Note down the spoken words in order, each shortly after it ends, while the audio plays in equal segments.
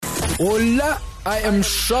Hola, I am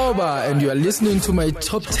Shoba and you are listening to my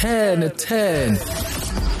top 10 at 10.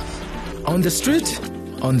 On the street,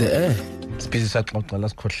 on the air. There's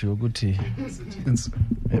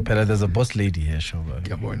a boss lady here, Shoba.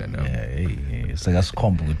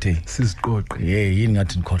 Sengasikhomba ukuthi Sisiqoqe. yini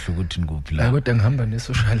ngathi nikhohle ukuthi ngikuphi la. Kodwa ngihamba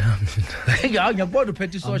ne-social arm. Yeah, ngiyabona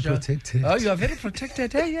uphethe social. Protected. Oh, you are very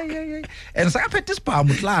protected. Hey. And sakaphethe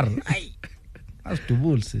isibhamu klar. Ay.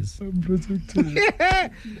 Asidubule sis. I'm protected.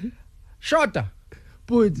 Shota.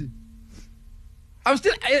 But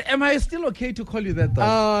Am I still okay to call you that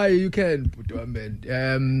though? you can put one man.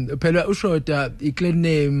 Phela uShota i-clan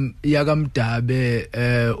name yakamdabe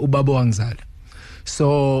ubaba wangizala.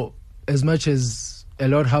 So as much as a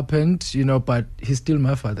lot happened, but he's still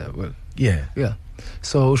my father. Well, Yeah.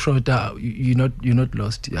 So Shota, you're not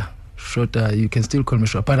lost. Yeah, Shota, you can still call me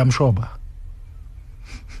Shota, but I'm Shoba.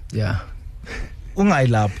 Yeah.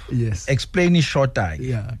 Ungayilapho. Yes. Explain Shota.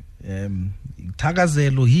 Yeah.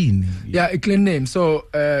 Thakazelo yini? Yeah, a clan name. So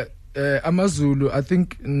AmaZulu, I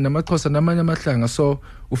think namaXhosa namanye amahlanga. So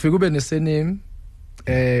ufike ube ne-surname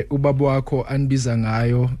ubaba wakho anbiza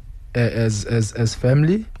ngayo as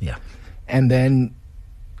family. Yeah. And then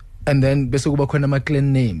bese kuba khona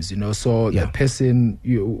ama-clan names, so the person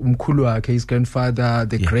umkhulu wakhe, his grandfather,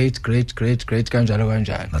 the great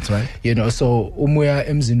kanjalo. That's right. So umuya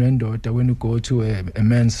emzini wendoda, when you go to a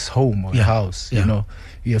man's home or a house,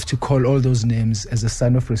 you have to call all those names as a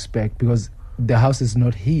sign of respect, because the house is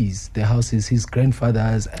not his, the house is his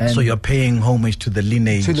grandfather's. And So you're paying homage to the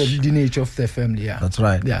lineage. Of the family. Yeah, That's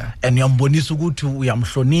right. Yeah. And uyambonisa ukuthi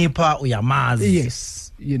uyamhlonipha, uyamazi.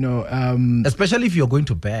 Yes. Especially if you're going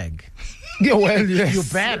to bag. Yeah, well, yes. You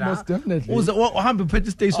better. Most definitely. Uhambe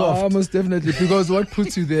uphethe stay soft. Most definitely. Because what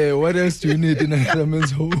puts you there? What else do you need in a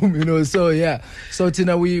man's home? So yeah. So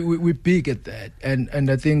Tina, we big at that,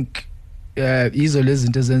 and I think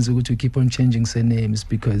izinto ezenza ukuthi we keep on changing surnames,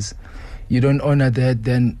 because you don't honor that,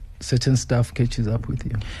 then certain stuff catches up with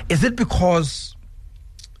you. Is it because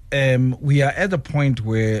we are at a point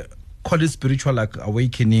where, call it spiritual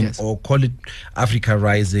awakening, Yes. or call it Africa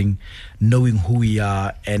rising, knowing who we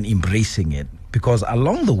are and embracing it? Because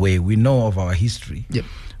along the way, we know of our history, Yep.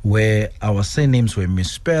 where our surnames were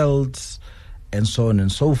misspelled and so on and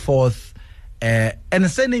so forth. And a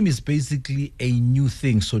surname is basically a new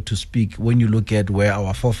thing, so to speak, when you look at where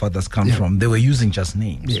our forefathers come from. They were using just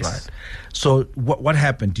names, Yes. right? So what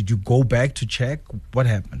happened? Did you go back to check? What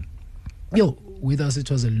happened? With us,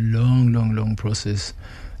 it was a long process,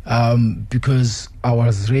 because I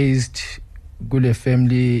was raised good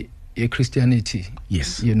family Christianity.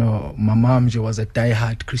 Yes. My mom, she was a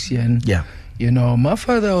diehard Christian. Yeah. My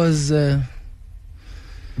father was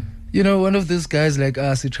one of those guys like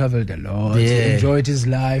us. He traveled a lot. Yeah. He enjoyed his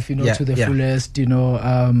life, to the fullest,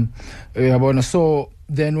 So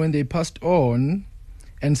then when they passed on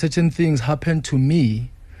and certain things happened to me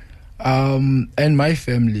and my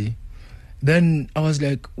family, then I was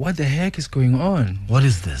like, what the heck is going on? What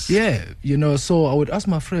is this? Yeah, so I would ask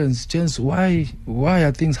my friends, Jens, why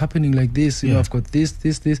are things happening like this? I've got this.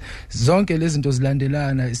 Zonke lezinto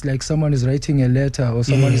zilandelana. It's like someone is writing a letter, or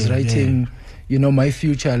someone is writing, my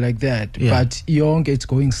future like that. Yeah. But yonke, it's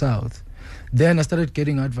going south. Then I started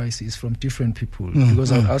getting advices from different people,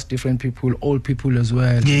 because I would ask different people, old people as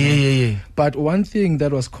well. Yeah. But one thing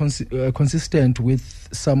that was consistent with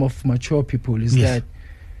some of mature people is that,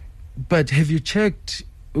 but have you checked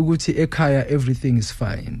ukuthi ekhaya everything is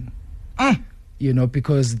fine?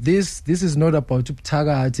 Because this is not about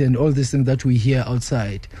ubthakathi and all these things that we hear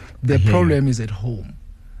outside. The problem is at home.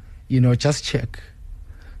 Just check.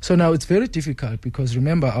 So now it's very difficult, because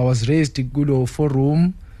remember, I was raised kulo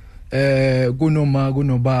 4-room, gunoma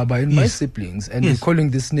gunobaba, and my siblings, and we're calling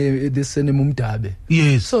this surname Umdabe.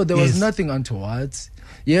 Yes. So there was nothing untowards.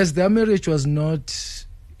 Yes, their marriage was not,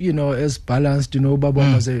 as balanced. Baba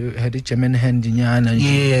had a German hand in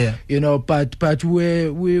but we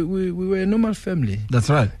were a normal family. That's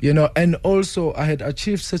right. And also I had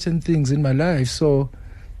achieved certain things in my life, so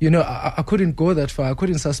I couldn't go that far. I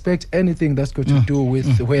couldn't suspect anything that's got to do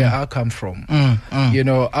with where I come from.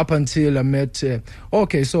 Up until I met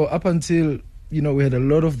up until we had a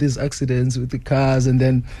lot of these accidents with the cars, and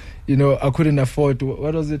then I couldn't afford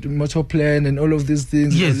motor plan and all of these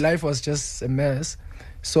things. Yes. Life was just a mess.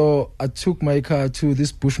 So I took my car to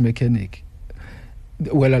this bush mechanic.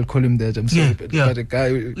 Well, I'll call him that. I'm sorry, but the guy.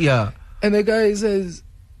 Yeah. And the guy says,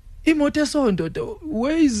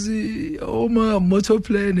 where is my motor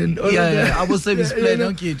plan and all of that? Yeah, I was saying his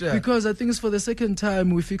plan. Because I think it's for the second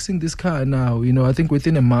time we're fixing this car now. I think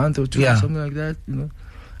within a month or two, or something like that.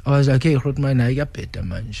 I was like, hey,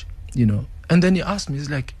 and then he asked me,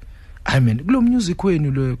 he's like, I mean, kulo music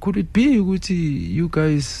wenu lo, could it be ukuthi you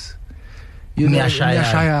guys, you know,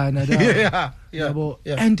 niyashayana da? Yeah.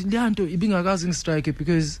 And leanto ibingakazi ngistrike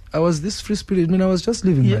because I was this free spirit. I mean, I was just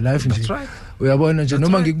living my life. That's right. Uyabona nje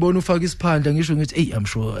noma ngikubona ufaka isiphandla ngisho ngithi hey, I'm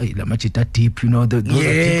sure hey la majita deep, you know, those are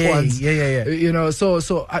deep ones. You know, so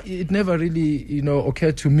it never really, you know,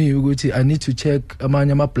 occurred to me ukuthi I need to check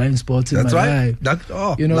amanye ama blind spots in my life.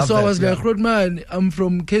 You know, so I was like, man, I'm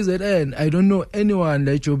from KZN. I don't know anyone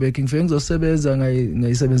like Joe Becking. Ngizosebenza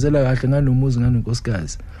ngayisebenzela kahle nganomuzi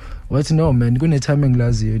nganonkosikazi. What no man, kune timing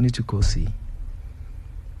laziyo, you need to go see.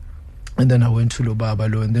 And then I went to Lobaba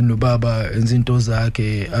and then Lobaba enzinto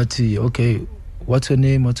zakhe athi okay, what's your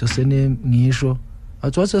name, what's your surname, ngisho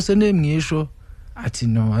athi what's your surname, ngisho athi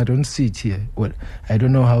no, I don't see it here. Well, I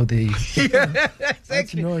don't know how they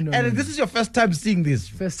exactly. No, and this is your first time seeing this?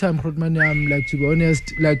 First time, I'm like, to be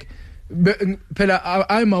honest, like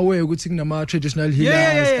I'm aware ukuthi kunama traditional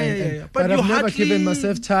healers, but I've never given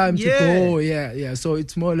myself time to go. So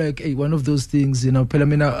it's more like hey, one of those things, you know.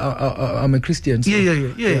 I'm a Christian. So,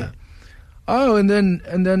 yeah. Oh, and then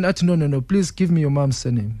at no, please give me your mom's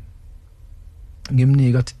surname.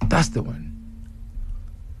 That's the one.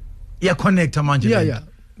 Yeah, connect manje. Yeah.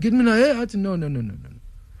 Give me no.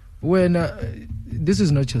 When this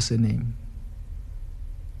is not your surname.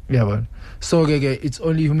 Yeah, but so it's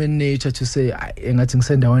only human nature to say engathi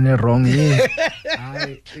send one wrong. Because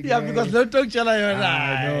don't talk chala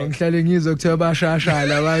no ngihlale ngizokuthiwa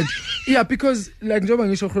bashashala abantu. Yeah, because like njengoba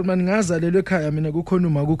ngisho khulumani ngazalelwe ekhaya mina kukhona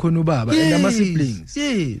uma kukhona ubaba and ama siblings.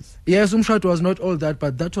 Yes, umshado was not all that,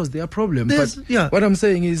 but that was their problem. But what I'm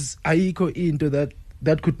saying is ayikho into that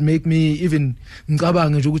could make me even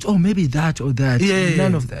ngicabange nje ukuthi oh maybe that or that.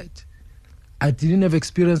 None of that. I didn't have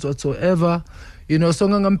experience whatsoever. You know, so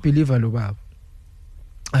ngambeliever lo baba.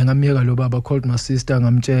 Angamiyeka lo baba, called my sister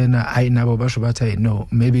ngamtshena ayi nabo basho bathi no,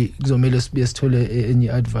 maybe kuzomela sithole any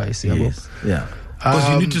advice yabo. Because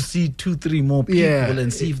you need to see 2-3 more people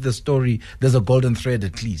and see if the story there's a golden thread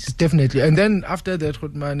at least. Definitely. And then after that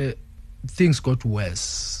things got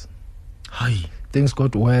worse. Things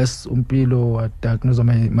got worse. Umpilo was diagnosed,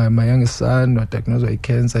 my youngest son was diagnosed with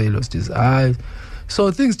cancer. He lost his eyes.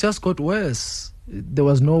 So things just got worse. There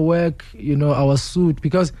was no work. You know, I was sued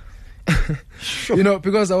because, you know,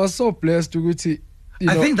 because I was so blessed to go to.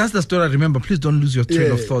 I think that's the story I remember. Please don't lose your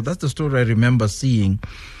train of thought. That's the story I remember seeing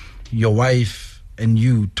your wife and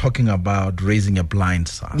you talking about raising a blind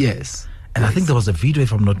son. Yes. And I think there was a video,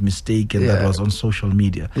 if I'm not mistaken, that was on social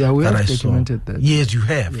media. Yeah, we have documented that. Yes, you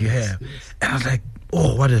have. And I was like,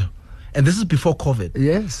 oh, and this is before COVID.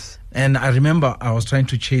 Yes. And I remember I was trying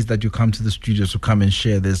to chase that you come to the studio to come and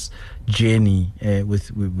share this journey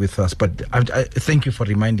with us. But I thank you for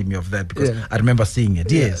reminding me of that because I remember seeing it.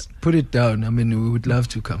 Yes. Put it down. I mean, we would love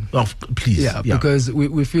to come. Oh, please. Yeah, because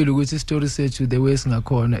we feel with this story said to the West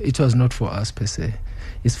corner, it was not for us per se.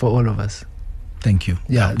 It's for all of us. Thank you.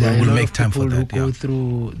 Yeah, we'll make time for that. Who go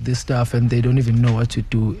through this stuff and they don't even know what to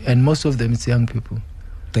do. And most of them, it's young people.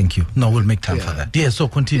 Thank you. No, we'll make time for that. Yeah, so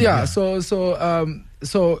continue. So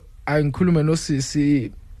angikhuluma no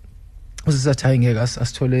sisi usisathaingeka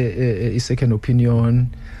asithole a second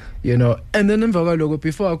opinion, you know. And then emva kwaloko,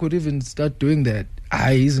 before I could even start doing that,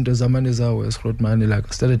 izinto zamane zawo esihlotmane, like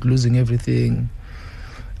I started losing everything.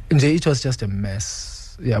 Nje it was just a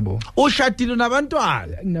mess. Yabo. Ushadile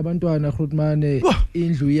nabantwana hlotmane,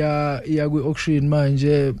 indlu ya ku auction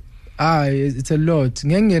manje. It's a lot.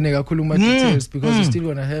 Ngengene kakhulu ma details because we're still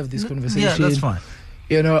gonna have this conversation. Yeah, that's fine.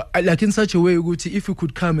 You know, like in such a way, if you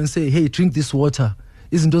could come and say, hey, drink this water,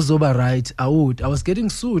 isn't those over right? I would. I was getting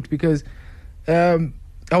sued because I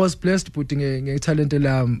was blessed putting a talent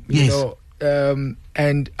alarm, you know,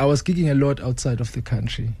 and I was gigging a lot outside of the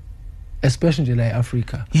country, especially like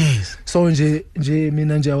Africa. Yes. So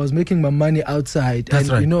I was making my money outside. That's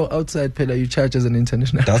and right. You know, outside Pella, you charge as an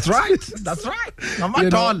international. That's right. That's right.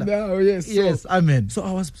 Yes, amen. So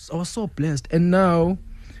I was so blessed. And now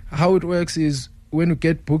how it works is, when you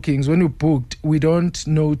get bookings, when you booked, we don't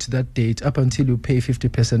note that date up until you pay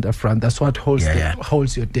 50% upfront. That's what holds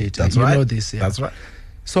your date. That's right. You know this. That's right.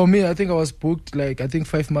 So me, I think I was booked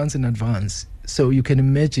 5 months in advance. So you can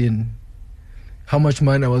imagine how much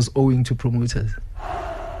money I was owing to promoters.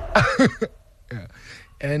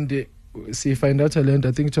 And Find Out Talent,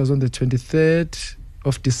 I think it was on the 23rd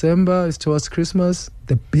of December. It's towards Christmas,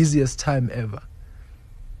 the busiest time ever.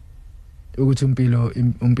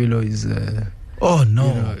 Umpilo is... oh no!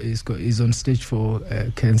 You know, he's on stage for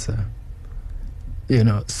cancer. You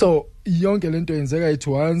know, so yonke lento yenzeka it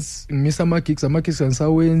once. Ngimisa ama-gigs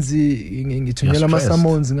angisawenzi, ngithunyela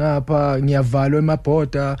ama-summons ngapha, ngiyavalwa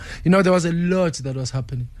emabhoda. You know, there was a lot that was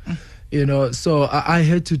happening. You know, so I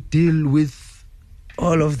had to deal with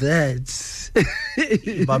all of that.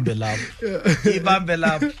 Ibambel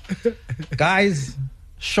up. Guys,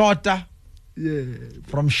 Shota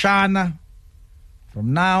from Shana.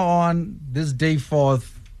 From now on, this day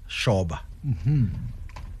forth, Shoba.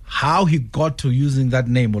 How he got to using that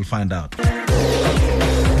name, we'll find out.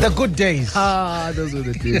 The good days. Those were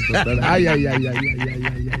the days.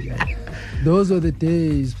 Those were the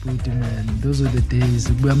days, Pooty, man. Those were the days.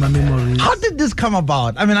 Where my memories. How did this come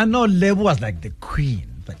about? I mean, I know Lebo was like the queen,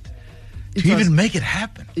 but to even make it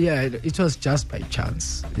happen. Yeah, it was just by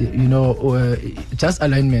chance. You know, just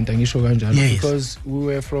alignment. Yes. Because we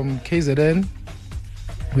were from KZN.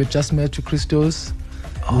 We had just met to Christos.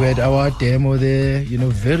 We had our demo there, you know,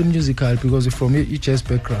 very musical because we're from EHS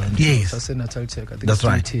background. Yes. That's Natal Tech. I think that's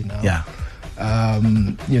right. Now. Yeah.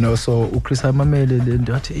 You know, so Chris Mamele and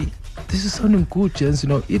hey, this is sounding good, gents. You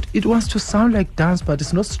know, it wants to sound like dance, but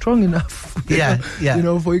it's not strong enough. Yeah. You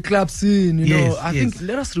know, for a club scene, you know. I think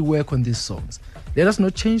let us rework on these songs. Let us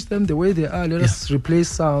not change them the way they are. Let us replace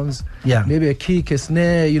sounds. Yeah. Maybe a kick, a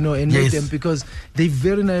snare, you know, and make them because they're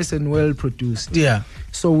very nice and well produced. Yeah.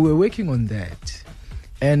 So we were working on that.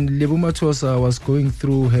 And Lebuma Tosa was going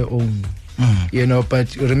through her own, you know,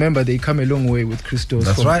 but remember they come a long way with Christos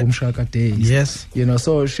from Umshaka days. Yes. You know,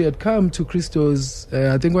 so she had come to Christos,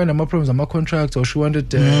 I think when my problems, my contract, or she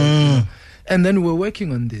wanted, you know, and then we were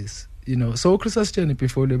working on this, you know. So Christos journey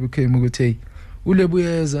before Lebu came, Ugute,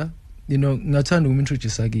 Ulebuyeza, you know, ngathanda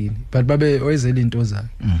umintroduce again, but babe always elintoza.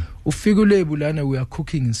 Ufika uLebu lana we are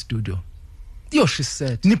cooking in studio. Yo, she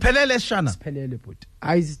said. Niphelele Shana. Siphelele but.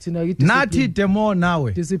 Nathi demo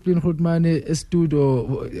nawe. Discipline Hotmane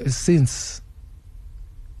studio since,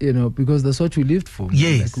 you know, because that's what we lived for.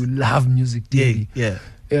 Yes. Like we love music dearly. Yeah.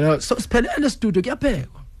 You know, so siphelele studio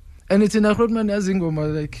kuyaphelwa. And it's in a Hotmane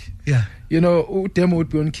azingoma like, you know, demo would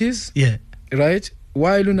be on keys. Yeah. Right?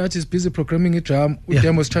 While Lunat is busy programming a drum,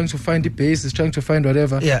 demo is trying to find the bass, is trying to find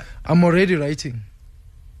whatever. Yeah. I'm already writing.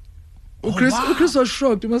 Chris was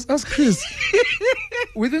shocked. You must ask Chris.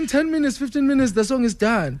 Within 10 minutes, 15 minutes, the song is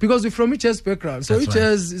done. Because we're from EHS background. So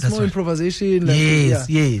EHS is more improvisation. Like,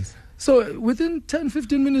 yes. So within 10,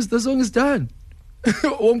 15 minutes, the song is done.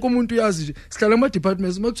 Wonke umuntu uyazi. Sihlala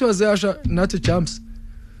ama-departments. Makuthiwa ziyasha nathi jumps.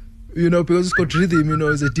 You know, because it's got rhythm, you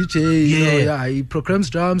know, he's a DJ, you know, he programs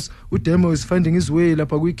drums. Udemo is finding his way,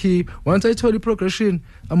 lapha kwi-key. Once I told the progression,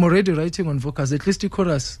 I'm already writing on vocals, at least the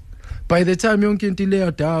chorus. By the time yonke into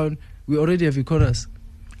layer down, we already have a chorus.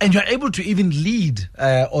 And you're able to even lead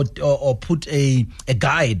or put a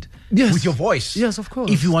guide with your voice. Yes, of course.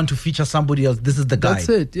 If you want to feature somebody else, this is the guide. That's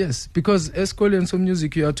it, yes. Because as in some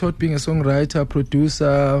music, you are taught being a songwriter,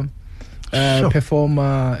 producer,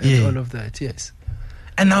 performer, and all of that, yes.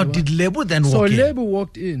 And now did Lebo then walk in? So Lebo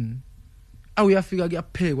walked in. Uyafika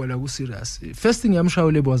kuyaphekwa la ku-serious. First thing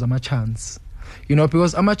yamshayo Lebo was ama-chants. You know,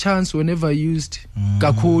 because ama-chants were never used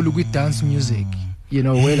kakhulu with dance music. You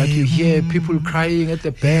know, where like you hear people crying at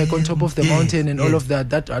the back on top of the mountain and all of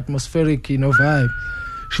that atmospheric, you know, vibe.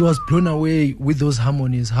 She was blown away with those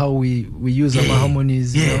harmonies, how we use our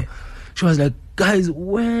harmonies. You know? She was like, guys,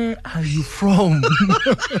 where are you from?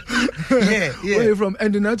 Where are you from?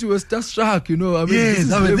 And then we were starstruck, you know. I mean, this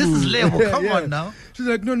is Lebo. Come on now. She's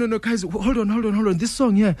like, no, guys, hold on. This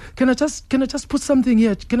song here, can I just put something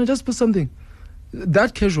here? Can I just put something?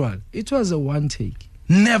 That casual. It was a one take.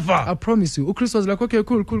 Never. I promise you. Chris was like, okay,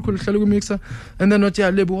 cool. Mixer. And then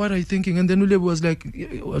Lebo, what are you thinking? And then Lebo was like,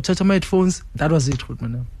 touch my headphones. That was it,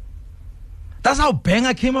 man. That's how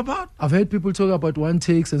Banger came about? I've heard people talk about one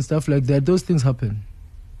takes and stuff like that. Those things happen.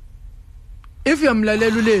 If you're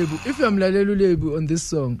Mlalelu Lebu on this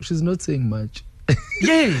song, she's not saying much.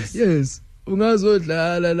 Yes. Yes. So this was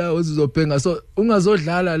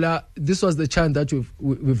the chant that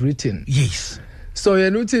we've written. Yes. So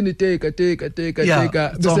you're not in the take.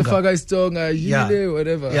 Mr. Faga is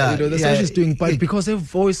whatever. You know, that's what she's doing. But because her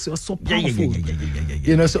voice was so powerful.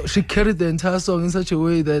 You know, so she carried the entire song in such a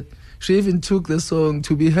way that she even took the song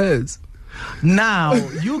to be hers. Now,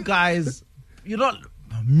 you guys, you're not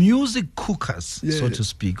music cookers, so to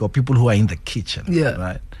speak, or people who are in the kitchen. Yeah.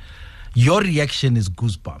 Right? Your reaction is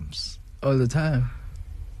goosebumps. All the time.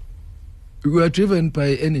 We are driven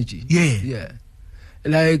by energy. Yeah.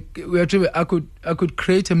 Like we are driven. I could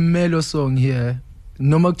create a mellow song here.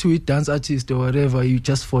 No matter to it, dance artist or whatever, you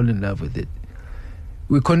just fall in love with it.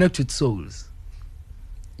 We connect with souls.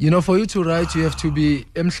 You know, for you to write, you have to be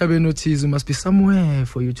you must be somewhere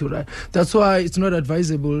for you to write. That's why it's not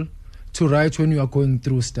advisable to write when you are going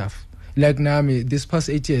through stuff. Like Nami, this past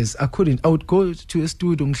 8 years, I would go to a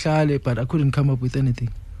studio, but I couldn't come up with anything.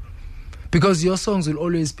 Because your songs will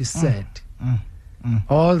always be sad.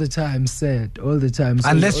 All the time, sad, all the time. So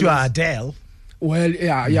unless you are Adele. Well,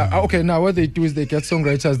 yeah. Okay, now what they do is they get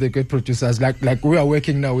songwriters, they get producers. Like we are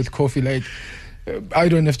working now with Kofi. Like I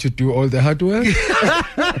don't have to do all the hard work.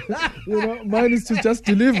 Mine is to just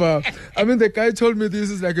deliver. I mean, the guy told me this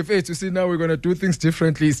is like, if hey, to see now we're gonna do things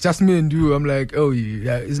differently. It's just me and you. I'm like, oh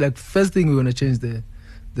yeah. It's like first thing we're gonna change the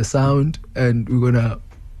sound and we're gonna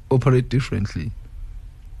operate differently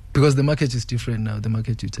because the market is different now. The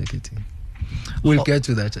market you're targeting. We'll get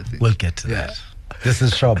to that. I think we'll get to that. This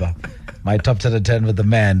is Shoba, my top 10 of 10 with the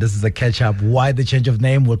man. This is a catch up. Why the change of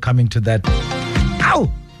name? We're coming to that.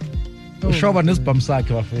 Ow! Shoba nis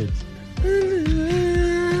bamsaki wafethu.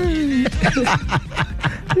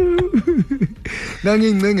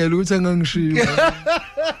 Ngangingcengela ukuthi angangishiya.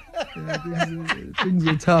 Things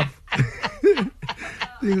are tough.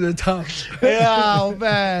 Things are tough. Yeah,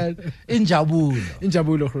 man.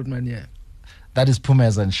 Injabulo, Grootman, yeah. That is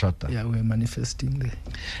Pumeza and Shota. Yeah, we're manifesting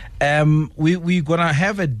there. We're going to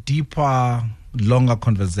have a deeper, longer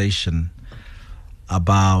conversation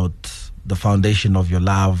about the foundation of your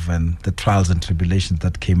love and the trials and tribulations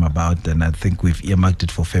that came about. And I think we've earmarked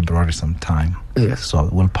it for February sometime. Yes. So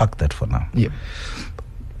we'll park that for now. Yeah.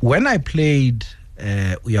 When I played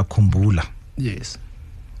Uyakumbula, yes,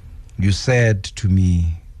 you said to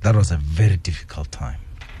me that was a very difficult time.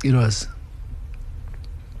 It was.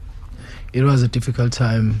 It was a difficult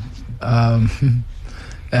time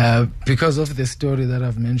because of the story that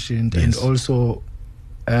I've mentioned, yes. And also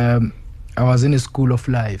I was in a school of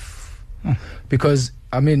life. Because,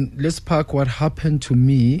 I mean, let's park what happened to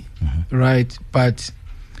me, right? But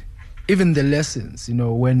even the lessons,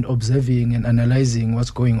 when observing and analyzing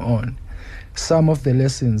what's going on, some of the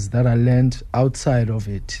lessons that I learned outside of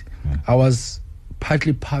it, I was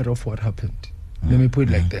partly part of what happened. Let me put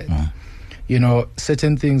it like that.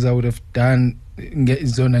 Certain things I would have done,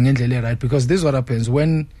 right? Because this is what happens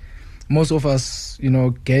when most of us,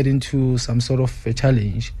 get into some sort of a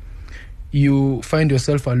challenge. You find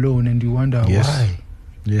yourself alone and you wonder why.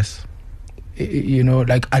 Yes.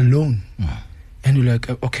 Like alone. And you're like,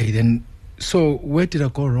 okay, then, so where did I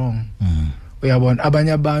go wrong? Uyabona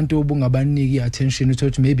abanye abantu ubungabaniki attention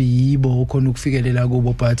uthi maybe yibo khona ukufikelela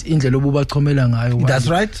kubo but indlela obubachomela ngayo. That's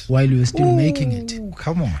right. While you're still making it.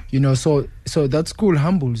 Come on. So that school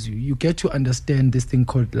humbles you. You get to understand this thing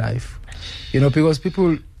called life. Because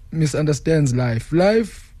people misunderstands life.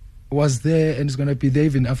 Life was there and it's going to be there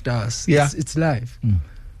even after us. Yeah. It's life.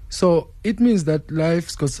 So it means that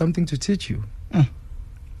life's got something to teach you.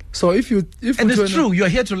 So if it's true, you're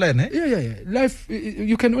here to learn, eh? Yeah. Life,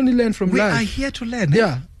 you can only learn from life. We are here to learn.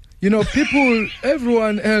 Yeah. People,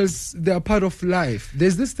 everyone else, they are part of life.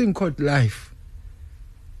 There's this thing called life.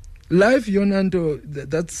 Life, Yonando,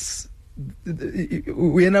 that's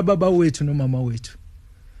uyena baba wethu no mama wethu.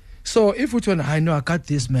 So if we I know I got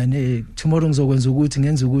this, man, tomorrow ngizokwenza ukuthi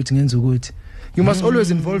ngenza ukuthi. You must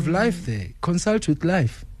always involve life there. Consult with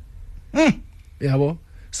life. Yabo.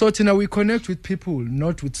 So Tina, we connect with people,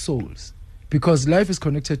 not with souls, because life is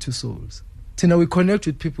connected to souls. Tina, we connect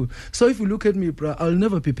with people. So if you look at me, bro, I'll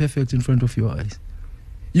never be perfect in front of your eyes.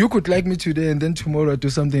 You could like me today, and then tomorrow I do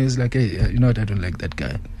something. It's like, hey, I don't like that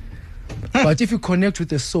guy. But if you connect with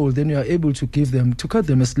the soul, then you are able to cut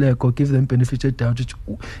them a slack or give them benefit of doubt.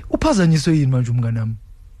 Because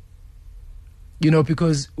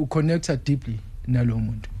we connect deeply in our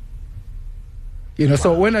muntu.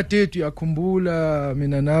 So when I did Uyakumbula,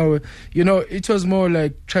 mina nawe, it was more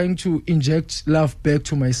like trying to inject love back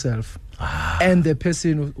to myself. And the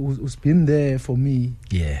person who's been there for me.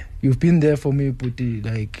 Yeah. You've been there for me, Puti,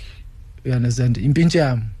 like, you understand? Impintsha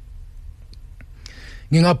yami.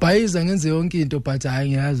 Ngingabhayiza ngenze yonke into but hayi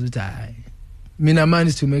ngiyazi ukuthi hayi. Mina man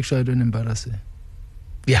is to make sure I don't embarrass her.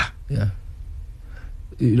 Yeah.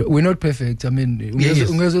 We're not perfect. I mean,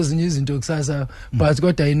 ungezozinye izinto kusasa, but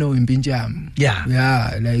kodwa I know impintsha yami.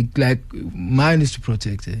 Yeah, like mine is to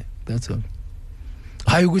protect her. That's all.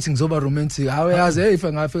 Hayi ukuthi ngizoba romantic. Awuyazi if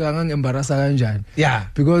ngafika ngangembarrasa kanjani. Yeah.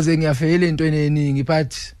 Because ngiyafeyela into eningi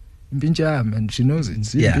but impintsha yami and she knows it.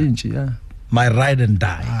 Impintshi, yeah. My ride and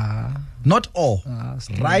die. Not all.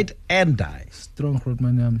 Ride and die. Strong,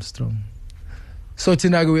 Grootman, I'm strong. So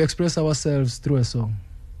Tinaga, we express ourselves through a song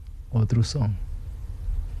or through song.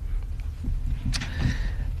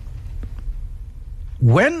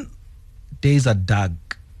 When days are dark,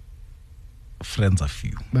 friends are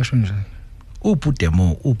few. Who put them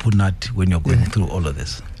on? Who put not when you're going through all of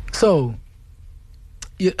this? So,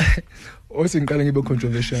 yeah. Also ngibe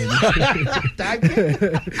controversial.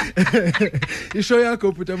 Isho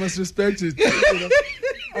yakho but I must respect it.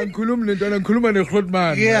 Angikhulumi lento ngikhuluma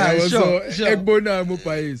neGrootman. Yeah, sure. Ekubona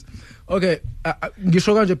umubhayisi. Okay,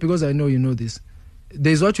 ngisho kanje because I know you know this.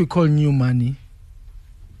 there's what we call new money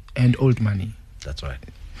and old money. That's right.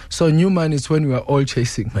 So new money is when we are all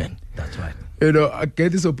chasing, man. That's right. I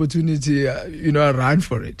get this opportunity, I run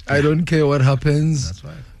for it. I don't care what happens. That's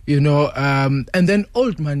right. And then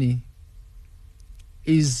old money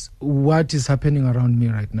is what is happening around me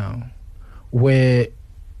right now, where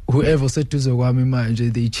whoever said to Zogwami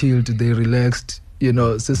manje, they chilled, they relaxed,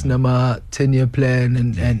 Sisnama 10-year plan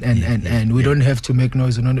and we don't have to make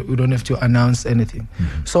noise, we don't have to announce anything.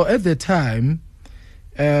 Mm-hmm. So at the time,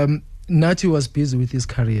 Nati was busy with his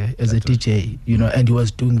career as a DJ, and he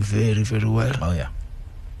was doing very, very well. Oh, yeah.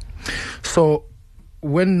 So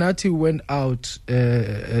when Nati went out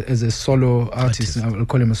as a solo artist, I'll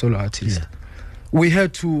call him a solo artist, we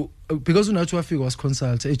had to, because Nati was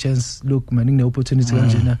consulted, chance, look, man, the opportunity,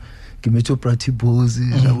 give me T-Bose,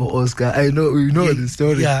 Oscar. I know, the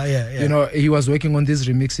story. Yeah. He was working on these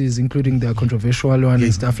remixes, including the controversial one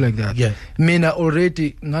and stuff like that. Yeah. Mina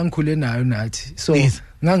already ngangkhule nayo Nati. So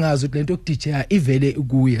ngangazi ukuthi lento DJ ivele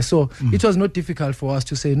kuye. So it was not difficult for us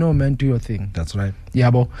to say, no man, do your thing. That's right.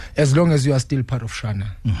 Yabo, as long as you are still part of Shana.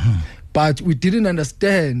 Mm-hmm. But we didn't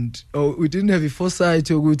understand, or we didn't have a foresight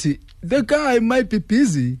ukuthi the guy might be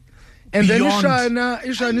busy. And Beyond. then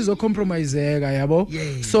Ishana is a compromiser, yabo.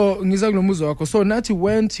 Yeah. So so Nati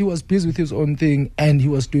went, he was busy with his own thing and he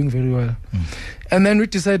was doing very well. And then we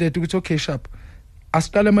decided to okay, sharp.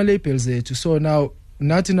 Asqala ma labels zethu. So now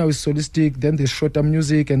Nati now is solistic, then there's Shota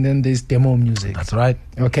music and then there's demo music. That's right.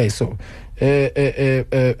 Okay, so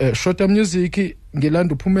Shota music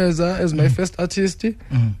ngilanda uphumeza as my first artist.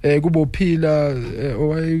 Kubo Phila,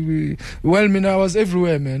 well, I was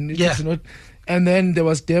everywhere, man. It was not. And then there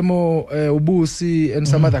was Demo, Ubusi, and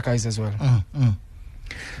some other guys as well.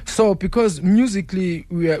 So because musically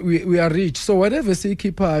we are rich, so whatever say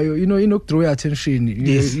keep draw your attention,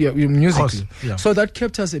 musically. Yeah. So that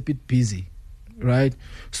kept us a bit busy, right?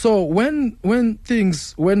 So when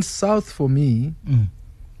things went south for me,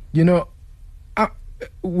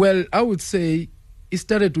 I would say it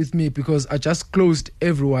started with me because I just closed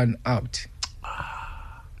everyone out.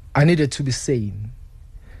 I needed to be sane.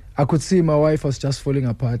 I could see my wife was just falling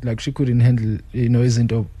apart, like she couldn't handle,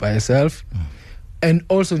 isn't by herself. And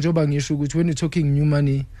also, Joba Ngishu, when you're talking new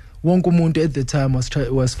money, wonke umuntu at the time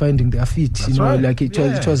was finding their feet. That's right. Like it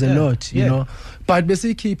was a lot, But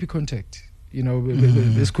basically keep in contact,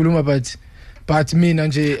 but me and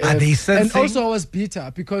also I was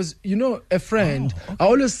bitter because a friend. I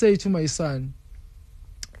always say to my son,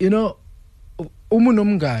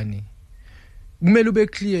 umunomgani. Kumele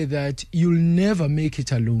ube clear that you'll never make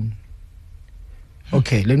it alone.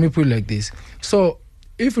 Okay, let me put it like this. So,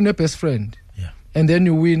 if you're a best friend, and then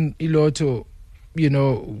you win Iloto,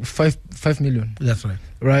 5 million. That's right.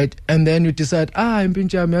 Right? And then you decide, I'm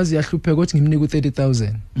pinch yazi yahlupheka ukuthi ngimnika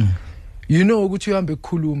 30,000. Ukuthi uhambe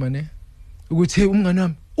khuluma ne. Ukuthi umngani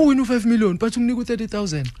wami uwina 5 million but unginika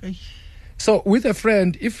 30,000. So, with a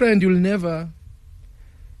friend,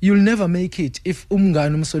 you'll never make it if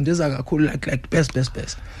umngani umsondeza kakhulu like best.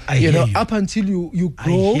 Up until you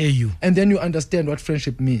grow. I hear you. And then you understand what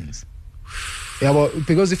friendship means.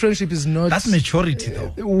 Because the friendship is not. That's maturity,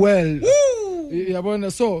 though.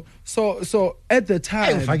 So at the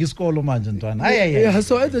time.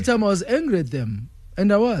 So at the time I was angry at them,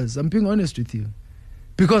 and I'm being honest with you,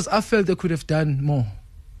 because I felt they could have done more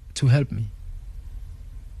to help me.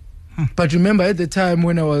 But remember, at the time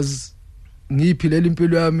when I was ngiyiphilela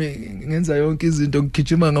impilo yami ngenza yonke izinto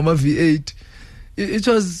ngigijima ngama V8, it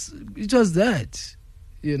was that,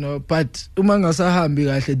 but uma ngasahambi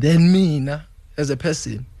kahle, then mina as a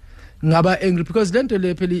person ngaba angry because lento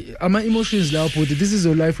le phela ama emotions lawo, but this is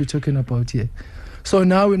your life we're talking about here. So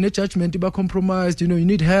now in the judgment iba compromised, you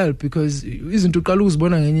need help because izinto uqala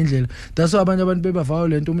uzibona ngenye indlela. That's why abanye abantu beba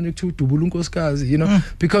violent, umuntu ekuthiwa udubula unkosikazi,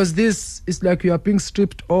 because this is like you are being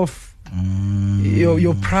stripped off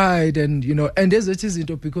your pride and and there's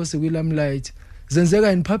izinto because I'm light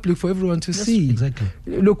zenzeka in public for everyone to see. Exactly.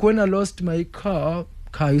 Look, when I lost my car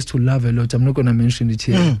I used to love a lot. I'm not going to mention it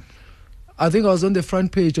here. I think I was on the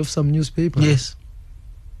front page of some newspaper. Yes.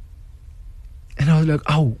 And I was like,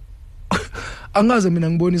 ow. Angaze mina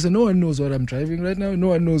ngibonise, no one knows what I'm driving right now. No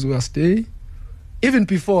one knows where I stay. Even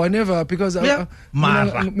before, I never, because Mara.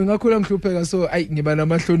 Mingakhula ngihlupheka, so ngiba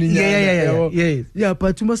namahloni nyana. Yeah,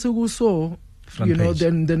 but uma sekuso,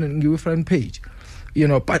 then ngiwe front page.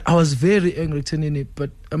 But I was very angry turning it,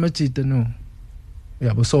 but amajita no.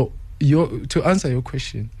 Yeah, but so to answer your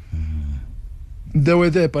question, they were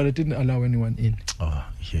there, but I didn't allow anyone in. Oh, I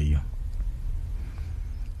hear you.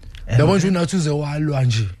 The ones who now choose a walwa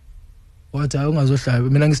nje. What I ungazohlala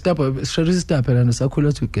mina ngistapa stapa lana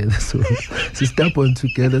sakhula together so stap on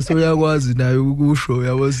together so uyakwazi nayo ukusho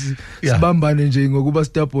yabo sibambane nje ngokuba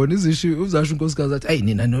stap on izisho uzasho unkosikazi athi hey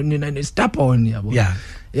nina stap on yabo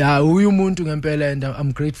yeah uyu umuntu ngempela and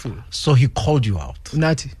I'm grateful. So he called you out.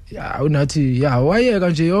 Unathi wayeka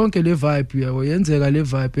nje yonke le vibe yabo yenzeka le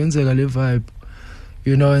vibe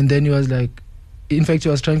you know, and then he was like, in fact he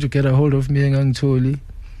was trying to get a hold of me ngangitholi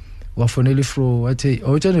wafonela ifro wathi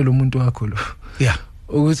awutshele lo muntu wakho lo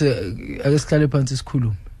ukuthi ake sihlale phansi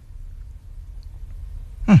sikhulume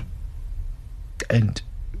and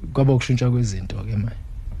kwaba ukushintsha kwezinto ke manje.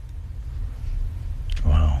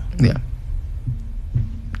 Wow. Yeah,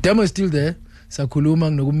 demo is still there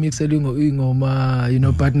sakhuluma ngokumixela ingoma you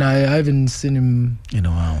know, but now I haven't seen him in a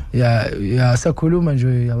while. Yeah sakhuluma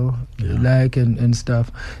nje yabo like and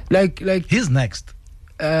stuff like he's next.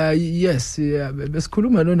 Yes,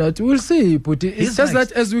 besikhuluma no nathi we'll see but it's just next.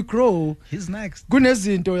 That as we grow he's next.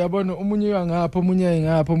 Kunezinto yabona umunye uyangapha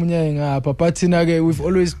omunye ngapha but thina ke we've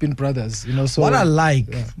always been brothers, you know. So what I like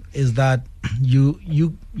is that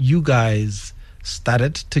you guys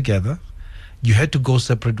started together. You had to go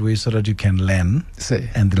separate ways so that you can learn.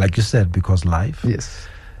 And like you said, because life. Yes.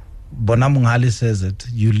 Bonamungali says it.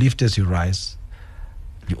 You lift as you rise.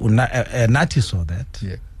 Nati saw that.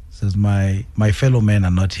 Yeah. Says my fellow men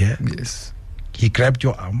are not here. Yes. He grabbed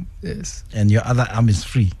your arm. Yes. And your other arm is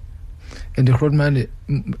free. And the road man,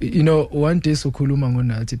 you know, one day sokhuluma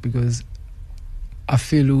ngonati because I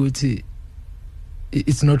feel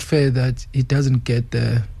it's not fair that he doesn't get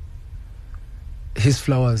his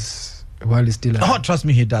flowers while he's still alive. Oh, trust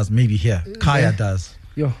me, he does. Maybe here. Kaya does.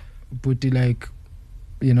 Yo, but like,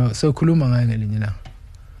 you know, so khuluma ngaye ngelinye la.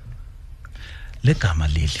 Legama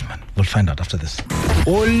Lili, man. We'll find out after this.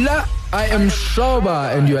 Hola, I am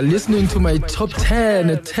Shoba, and you are listening to my top 10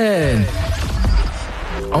 at 10.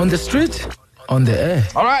 On the street, on the air.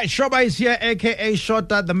 All right, Shoba is here, a.k.a.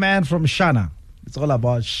 Shota, the man from Shana. It's all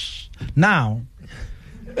about Now,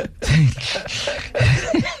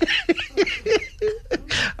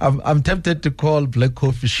 I'm tempted to call black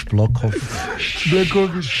coffee block coffee. Black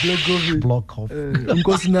coffee. Block coffee.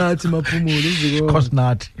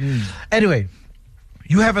 Anyway,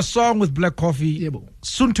 you have a song with Black Coffee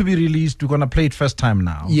soon to be released. We're going to play it first time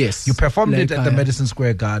now. Yes. You performed it at the Madison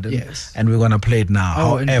Square Garden. Yes. And we're going to play it now.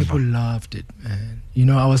 However, and people loved it, man. You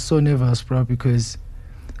know, I was so nervous, bro, because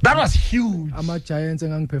that was huge. I'm a Giants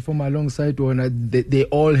and perform alongside one. They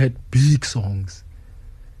all had big songs.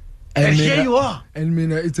 And here you are. And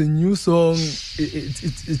it's a new song.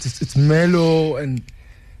 It's mellow, and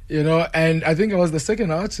you know. And I think I was the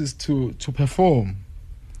second artist to perform.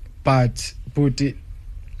 But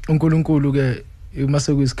uNkulunkulu ke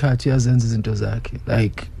umase kwisikhathi yazenza izinto zakhe.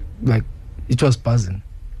 Like it was buzzing.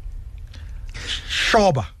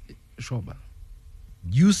 Shoba.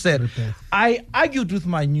 You said I argued with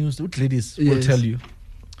my news ladies will tell you.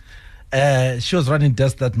 She was running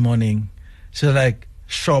desk that morning. She was like,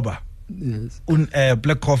 Shoba. Yes.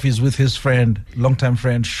 Black Coffee is with his friend, longtime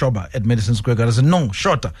friend Shoba at Madison Square Garden. I said, no,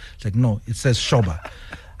 Shota. It's like, no, it says Shoba.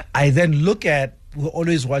 I then look at, we're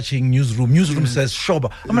always watching Newsroom. Newsroom says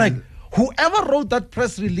Shoba. I'm like, whoever wrote that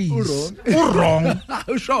press release, wrong.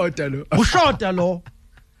 Shota lo.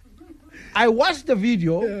 I watched the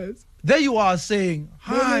video. Yes. There you are saying,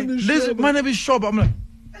 hi, listen, my name is Shoba. I'm like,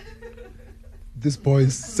 this boy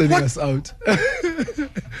is sending us out.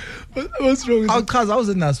 What's wrong with you? I was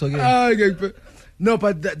in Nassau again. No,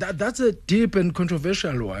 but that's a deep and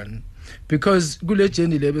controversial one. Because Gule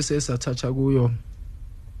Lebe says Atachaguyo.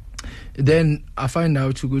 Then I find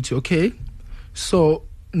out to go to, okay, so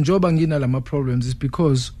njoba ngina lama problems is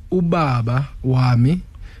because ubaba wami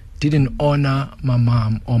didn't honor my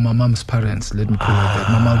mom or my mom's parents, let me call it that,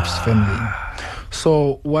 my mom's family.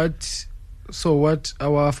 So what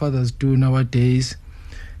our fathers do nowadays,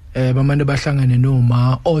 bamane bahlangane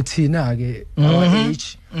noma othina ke our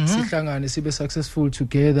age sihlangane sibe successful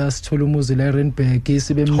together, sithola umuzi la Randburg,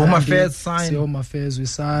 sibe mnandi, home affairs we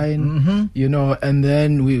sign, you know, and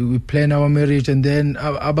then we plan our marriage, and then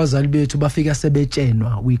abazali bethu bafika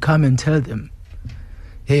sebetshenwa, we come and tell them,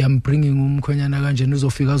 hey, I'm bringing umkhonyana kanje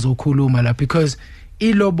uzofika zokhuluma la, because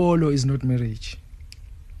ilobolo is not marriage.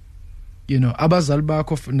 You know, abazali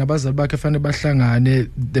bakho nabazali bakhe fanele bahlangane,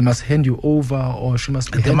 they must hand you over, or she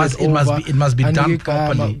must be it must be done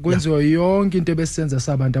properly. Kwenziwa yonke into ebesenza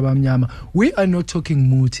sabantu abamnyama. We are not talking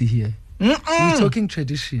muti here. We're talking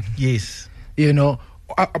tradition. Yes. You know,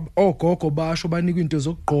 ogogo basho banika into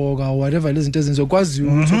zokugqoka, whatever lezi zinto ezenziwa, kwazi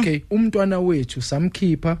ukuthi okay, umntwana wethu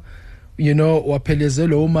samkhipha you know,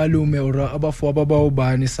 waphelezela umalume or abafowabo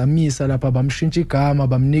bawubani samisa lapha bamshintsha igama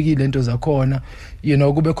bamnikile into zakhona, you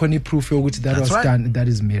know, kube khona iproof yokuthi that was done, that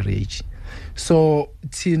is marriage. So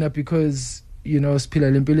Tina, because you know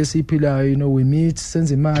siphila lempilo esiphilayo, you know, we meet,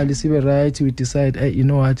 senze imali sibe right, we decide, hey, you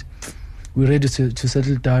know what, we're ready to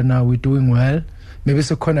settle down now, we're doing well, maybe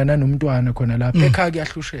sekhona nanomntwana khona lapha ekhaya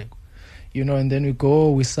kuyahlusheka, you know, and then we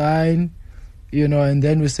go, we sign, you know, and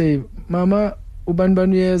then we say, mama ubani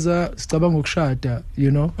baniyeza sicabanga ukushada,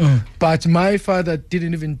 you know. But my father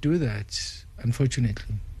didn't even do that,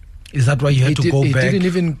 unfortunately. Is that why you had to go back? It didn't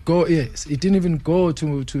even go. Yes, it didn't even go to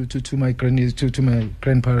my my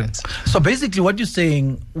grandparents. So basically, what you're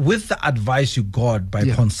saying, with the advice you got by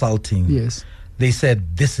consulting, yes, they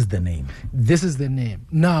said this is the name. This is the name.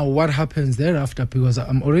 Now, what happens thereafter? Because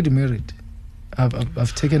I'm already married,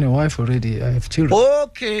 I've taken a wife already. I have children.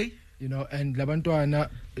 Okay. You know, and labantwana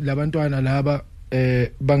laba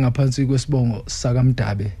bangaphansi kwesibongo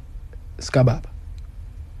sakamdabe sikababa,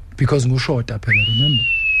 because nguShota phela, remember.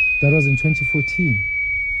 That was in 2014.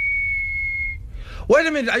 Wait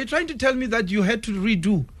a minute, are you trying to tell me that you had to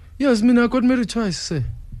redo? Yes, I got married twice, say.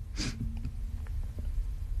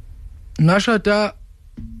 Ngashada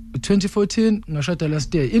 2014, ngashada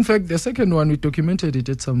last year. In fact, the second one, we documented it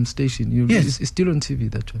at some station. Yes. It's still on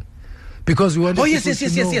TV, that one. Because we wanted yes.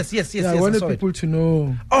 I wanted people to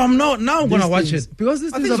know. Oh, now I'm going to watch it. Because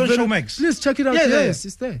these things are on Showmax. Please check it out. Yes,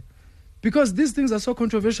 it's there. Because these things are so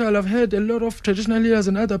controversial. I've heard a lot of traditional leaders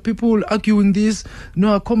and other people arguing this.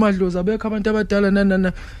 No,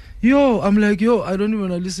 yo, I'm like, I don't even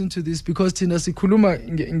want to listen to this, because Tina sikhuluma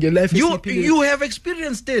nge life you have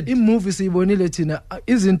experienced it. In movies siyibonile Tina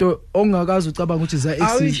izinto ongakazi ucabanga ukuthi za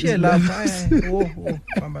exist.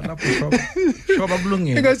 Hamba lapho Shoba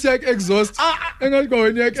kulungile. Engathi yak exhaust. Engathi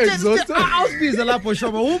ngoni yak exhaust. Awusibiza lapho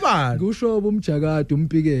Shoba ubani? Ngushoba umjakade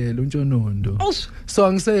umpikele uNtshonondo. So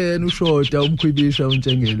angiseyena uShota umkhwibisha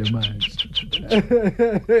untshengele manje.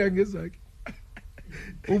 Ngizake.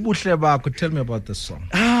 Ubuhle bakho, tell me about this song.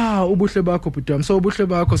 Ubuhle bakho butwami. So ubuhle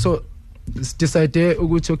bakho, so decide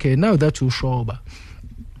ukuthi okay, now that you Shoba,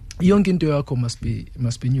 yonke into yakho must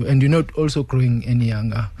be new, and you're not also growing any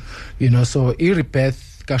younger, you know. So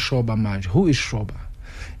i-rebirth ka Shoba manje, who is Shoba?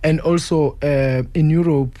 And also in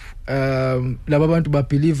Europe, laba bantu ba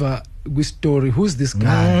believer with story, who's this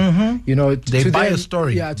guy? You know, they buy a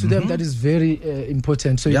story. Yeah, to them that is very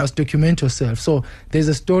important. So you must document yourself. So there's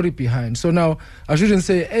a story behind. So now I shouldn't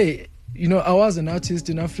say, hey, you know, I was an artist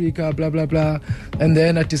in Africa, blah blah blah, and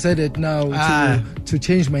then I decided now to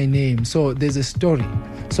change my name. So there's a story.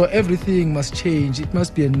 So everything must change. It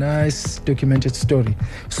must be a nice documented story.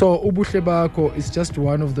 So Ubuhle Bakho is just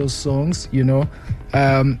one of those songs, you know.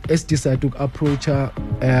 Let's decide to approach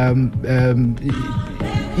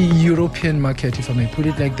European market, if I may put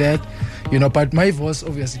it like that, you know. But my voice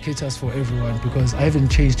obviously caters for everyone, because I haven't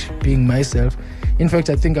changed being myself. In fact,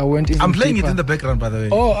 I think I went even I'm playing deeper. it in the background, by the way.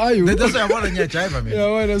 Oh, are you? That's why I want to jive, man.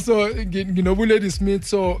 Yeah, so you know, Lady Smith.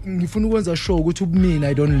 So ngifuna ukwenza show ukuthi ubumina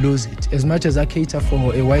I don't lose it, as much as I cater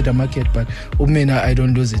for a wider market, but ubumina I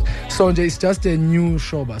don't lose it. So it's just a new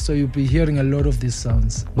Shoba, so you'll be hearing a lot of these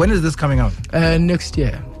sounds. When is this coming out? Next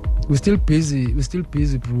year. We're still busy,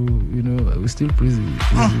 bro. You know, we're still busy.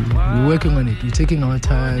 We're working on it. We're taking our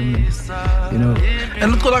time, you know.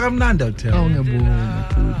 And look like I'm Nanda.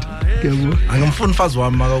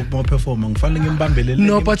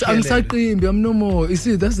 No, but I'm Sakimbi. I'm no more. You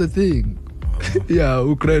see, that's the thing. Yeah,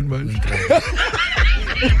 Ukraine, man.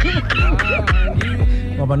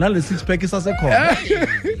 Mabanale 6-pack is as a call.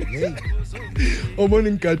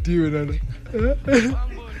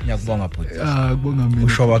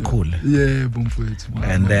 Ushoba cool. Yeah,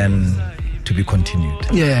 and then to be continued.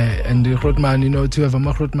 Yeah, and the Rotman, you know, to have a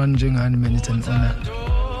Rotman Jengani, man, it's an honor.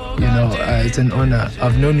 You know, it's an honor.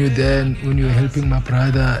 I've known you then when you were helping my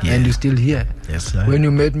brother, and you're still here. Yes, sir. When you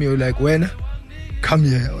met me, you were like, when? Come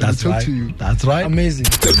here. I'll talk to you. That's right. Amazing.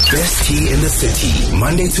 The best tea in the city,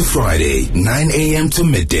 Monday to Friday, 9 a.m. to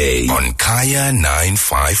midday on Kaya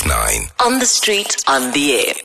 959. On the street, on the air.